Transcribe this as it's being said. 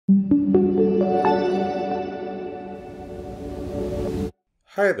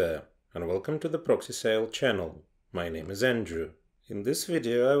Hi there, and welcome to the Proxy Sale channel. My name is Andrew. In this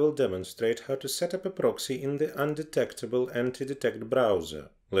video I will demonstrate how to set up a proxy in the Undetectable anti-detect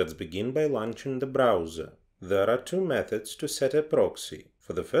browser. Let's begin by launching the browser. There are two methods to set a proxy.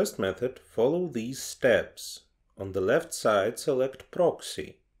 For the first method, follow these steps. On the left side, select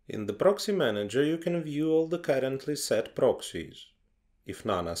Proxy. In the Proxy Manager, you can view all the currently set proxies. If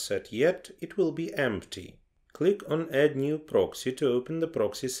none are set yet, it will be empty. Click on Add New Proxy to open the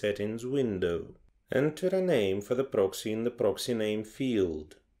Proxy Settings window. Enter a name for the proxy in the Proxy Name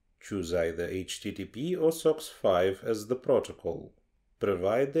field. Choose either HTTP or SOCKS5 as the protocol.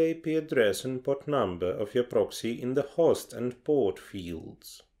 Provide the IP address and port number of your proxy in the Host and Port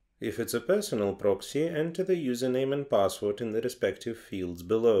fields. If it's a personal proxy, enter the username and password in the respective fields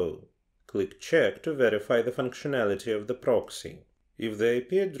below. Click Check to verify the functionality of the proxy. If the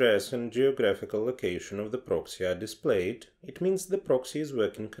IP address and geographical location of the proxy are displayed, it means the proxy is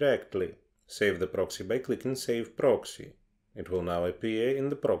working correctly. Save the proxy by clicking Save Proxy. It will now appear in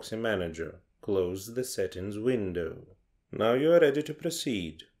the Proxy Manager. Close the Settings window. Now you are ready to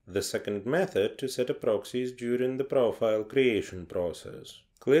proceed. The second method to set a proxy is during the profile creation process.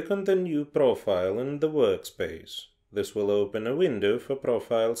 Click on the New Profile in the workspace. This will open a window for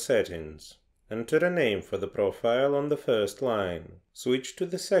profile settings. Enter a name for the profile on the first line. Switch to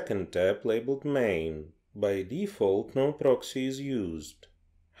the second tab labeled Main. By default, no proxy is used.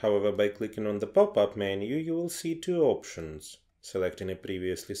 However, by clicking on the pop-up menu, you will see two options: selecting a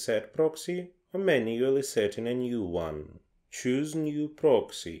previously set proxy or manually setting a new one. Choose New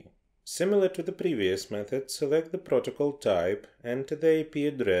Proxy. Similar to the previous method, select the protocol type, enter the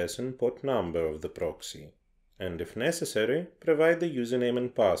IP address and port number of the proxy, and if necessary, provide the username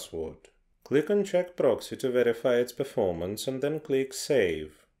and password. Click on Check Proxy to verify its performance and then click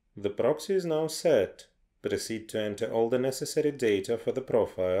Save. The proxy is now set. Proceed to enter all the necessary data for the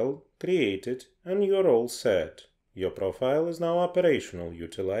profile, create it, and you're all set. Your profile is now operational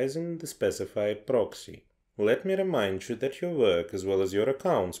utilizing the specified proxy. Let me remind you that your work as well as your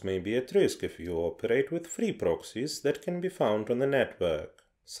accounts may be at risk if you operate with free proxies that can be found on the network.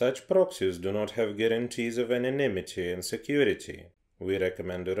 Such proxies do not have guarantees of anonymity and security. We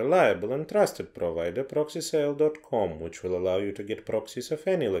recommend a reliable and trusted provider, ProxySale.com, which will allow you to get proxies of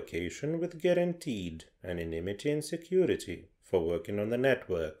any location with guaranteed anonymity and security for working on the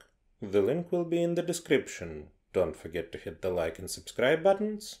network. The link will be in the description. Don't forget to hit the like and subscribe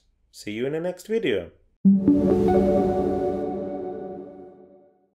buttons. See you in the next video.